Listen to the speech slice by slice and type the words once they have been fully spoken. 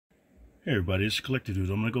Hey everybody, it's Collector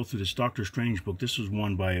Dude. I'm going to go through this Doctor Strange book. This was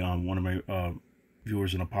won by one of my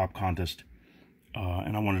viewers in a pop contest.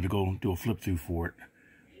 And I wanted to go do a flip through for it.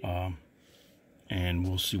 And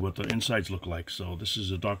we'll see what the insides look like. So this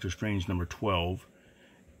is a Doctor Strange number 12.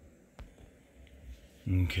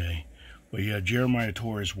 Okay. But yeah, Jeremiah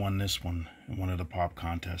Torres won this one in one of the pop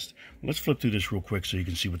contests. Let's flip through this real quick so you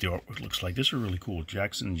can see what the artwork looks like. This is really cool.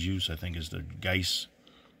 Jackson Juice, I think, is the Geis.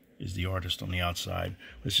 Is the artist on the outside.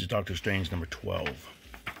 This is Doctor Strange number 12.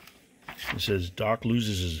 It says, Doc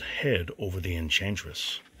loses his head over the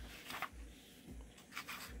Enchantress.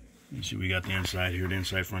 You see we got the inside here, the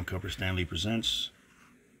inside front cover, Stan Lee Presents.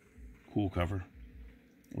 Cool cover,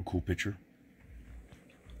 or cool picture.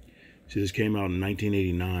 See, this came out in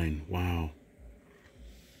 1989, wow.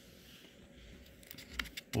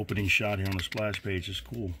 Opening shot here on the splash page is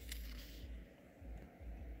cool.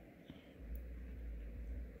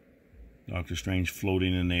 Doctor Strange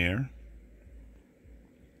floating in the air.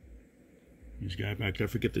 This guy back there, I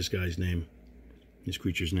forget this guy's name. This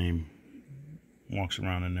creature's name. Walks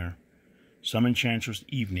around in there. Some Enchantress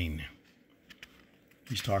Evening.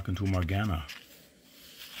 He's talking to Morgana.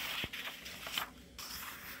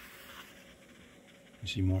 You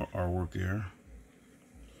see more artwork there.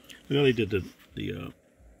 Look how they did they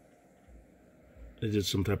did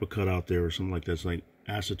some type of cutout there or something like that. It's like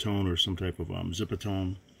acetone or some type of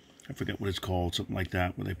zipatone. I forget what it's called, something like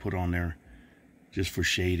that, where they put on there just for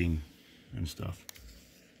shading and stuff,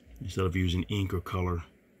 instead of using ink or color.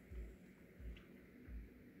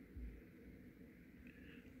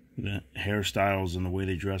 The hairstyles and the way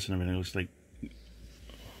they dress and everything looks like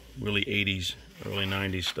really 80s, early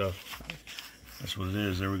 90s stuff. That's what it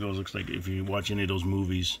is. There we go. It looks like if you watch any of those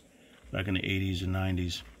movies back in the 80s and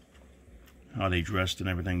 90s, how they dressed and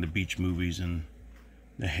everything, the beach movies and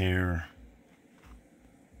the hair.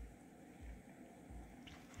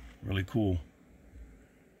 Really cool.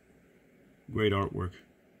 Great artwork.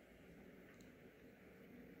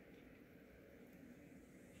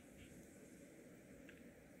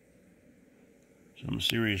 Something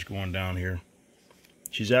serious going down here.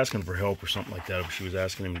 She's asking for help or something like that. She was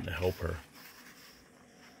asking him to help her.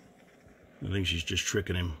 I think she's just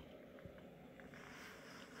tricking him.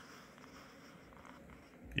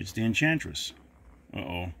 It's the Enchantress.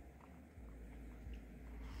 Uh-oh.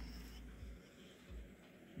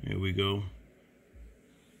 Here we go.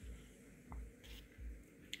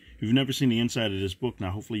 If you've never seen the inside of this book, now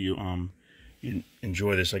hopefully you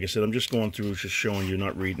enjoy this. Like I said, I'm just going through, just showing you,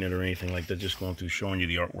 not reading it or anything like that, just going through showing you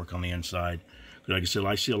the artwork on the inside. Like I said,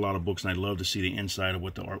 I see a lot of books and I'd love to see the inside of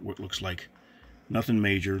what the artwork looks like. Nothing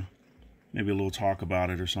major, maybe a little talk about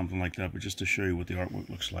it or something like that, but just to show you what the artwork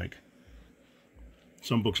looks like.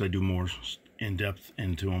 Some books I do more in-depth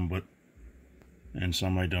into them, and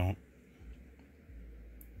some I don't.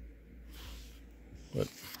 But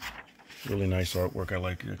really nice artwork. I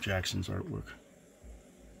like Jackson's artwork.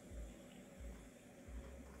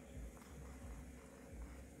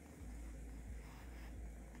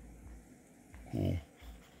 Cool.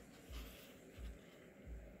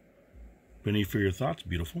 Penny for your thoughts,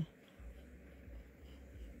 beautiful.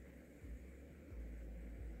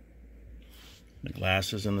 The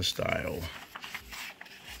glasses and the style.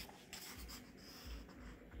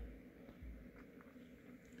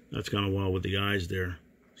 That's kind of wild with the eyes there.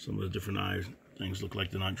 Some of the different eye things look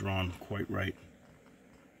like they're not drawn quite right.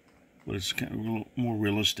 But it's kind of a little more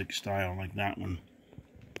realistic style, like that one.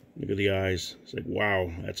 Look at the eyes. It's like,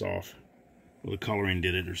 wow, that's off. Well, the coloring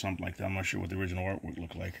did it or something like that. I'm not sure what the original artwork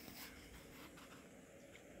looked like.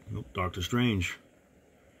 Nope, Doctor Strange.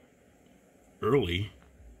 Early?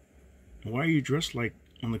 Why are you dressed like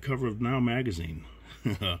on the cover of Now magazine?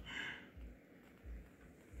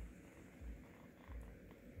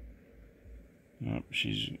 Oh,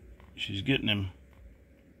 she's getting him.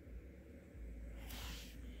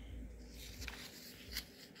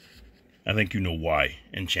 I think you know why,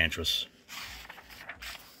 Enchantress.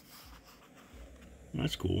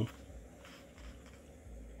 That's cool.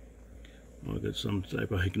 Oh, I got some type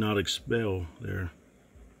of hypnotic spell there.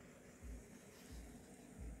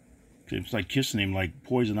 It's like kissing him like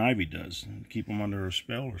Poison Ivy does. Keep him under a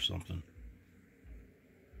spell or something.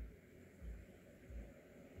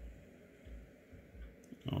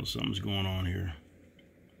 Oh, something's going on here.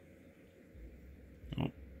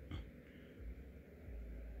 Oh.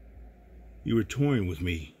 You were toying with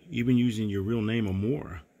me, even using your real name or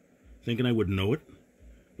more, thinking I wouldn't know it.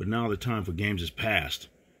 But now the time for games is past.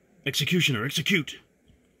 Executioner, execute!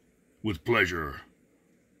 With pleasure.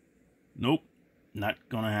 Nope, not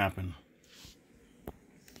gonna happen.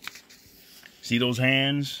 See those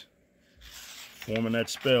hands? Forming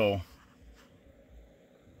that spell.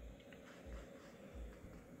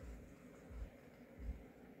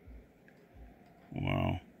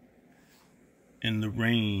 in the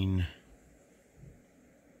rain.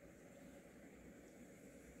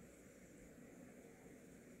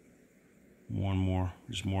 More and more,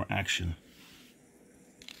 there's more action.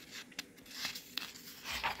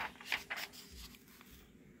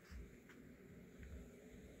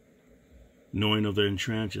 Knowing of the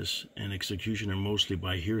entrances and executioner mostly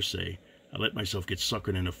by hearsay, I let myself get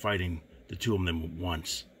suckered into fighting the two of them at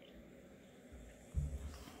once.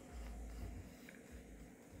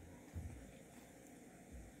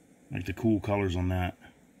 Like the cool colors on that.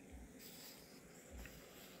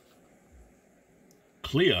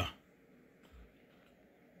 Clea.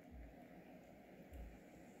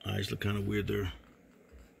 Eyes look kind of weird there.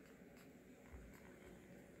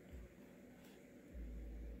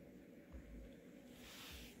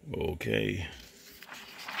 Okay.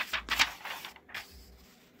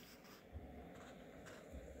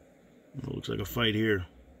 Well, looks like a fight here.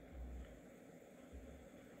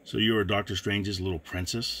 So you're Doctor Strange's little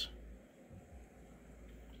princess?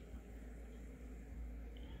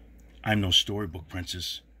 I'm no storybook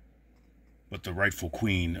princess, but the rightful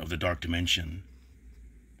queen of the dark dimension.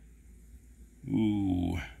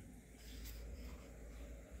 Ooh.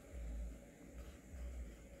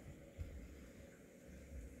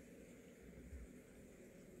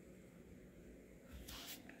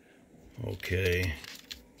 Okay.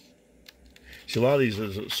 See, a lot of these,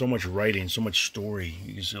 there's so much writing, so much story.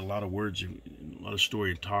 You can see a lot of words, a lot of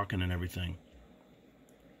story, talking and everything.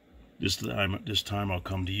 This time I'll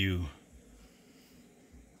come to you.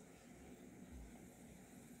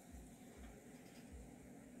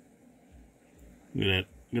 Look at that.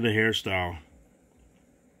 Look at the hairstyle.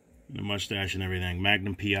 And the mustache and everything.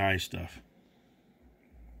 Magnum PI stuff.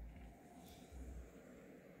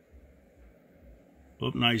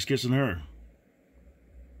 Oh, now he's kissing her.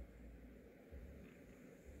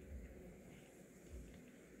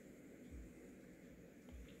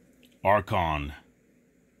 Archon.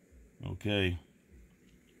 Okay.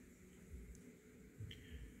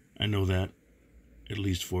 I know that, at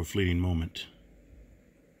least for a fleeting moment.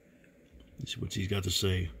 Let's see what he's got to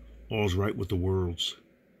say. All's right with the worlds.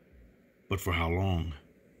 But for how long?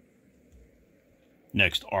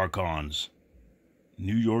 Next, Archons.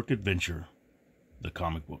 New York Adventure. The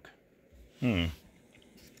comic book.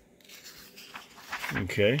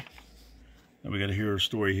 Okay. Now we got to hear a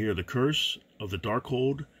story here. The Curse of the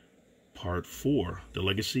Darkhold, Part 4. The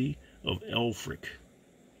Legacy of Elfric.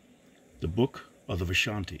 The Book of the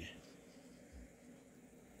Vishanti.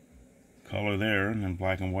 Color there, and then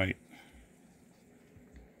black and white.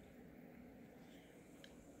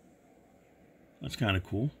 That's kind of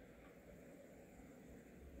cool.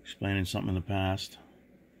 Explaining something in the past.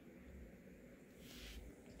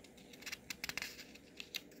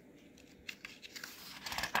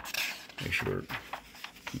 Make sure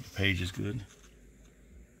the page is good.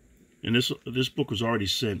 And this book was already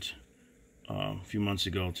sent a few months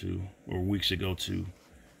ago or weeks ago to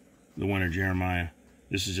the winner Jeremiah.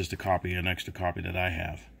 This is just a copy, an extra copy that I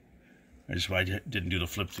have. I didn't do the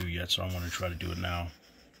flip through yet, so I want to try to do it now.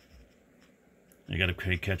 I got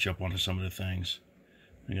to catch up on some of the things.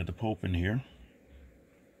 I got the Pope in here.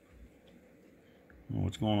 Oh,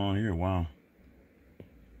 what's going on here? Wow.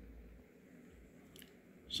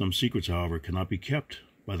 Some secrets, however, cannot be kept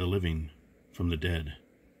by the living from the dead.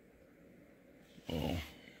 Oh.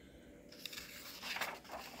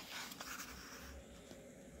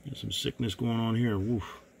 There's some sickness going on here.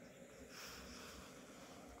 Woof.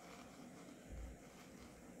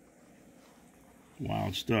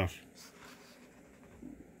 Wild stuff.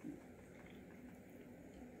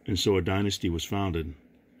 And so a dynasty was founded,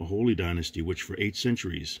 a holy dynasty which for 8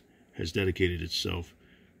 centuries has dedicated itself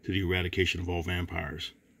to the eradication of all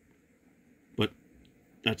vampires. But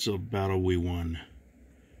that's a battle we won.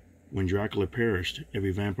 When Dracula perished,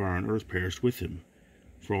 every vampire on Earth perished with him.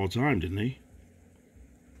 For all time, didn't they?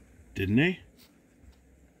 Didn't they?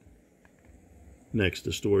 Next,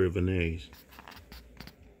 the story of Anais.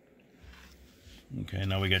 Okay,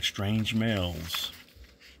 now we got strange mails.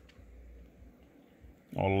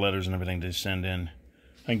 All the letters and everything they send in.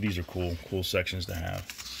 I think these are cool sections to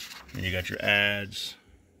have. And you got your ads.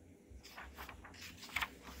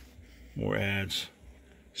 More ads.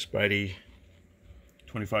 Spidey.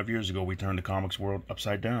 25 years ago, we turned the comics world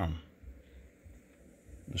upside down.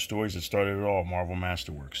 The stories that started it all, Marvel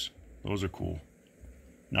Masterworks. Those are cool.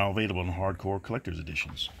 Now available in hardcore collector's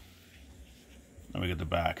editions. Now we get the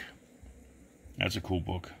back. That's a cool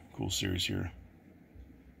book. Cool series here.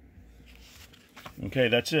 Okay,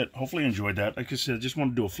 that's it. Hopefully you enjoyed that. Like I said, I just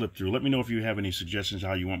want to do a flip through. Let me know if you have any suggestions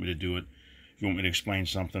how you want me to do it. If you want me to explain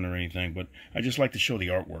something or anything. But I just like to show the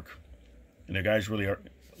artwork. And the guys really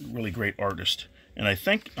really great artist. And I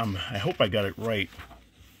think, I hope I got it right.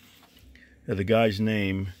 The guy's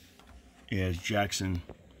name is Jackson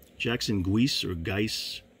Guice or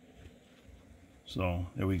Geis. So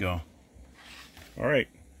there we go. All right.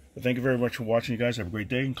 Well, thank you very much for watching, you guys. Have a great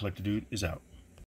day, and Collector Dude is out.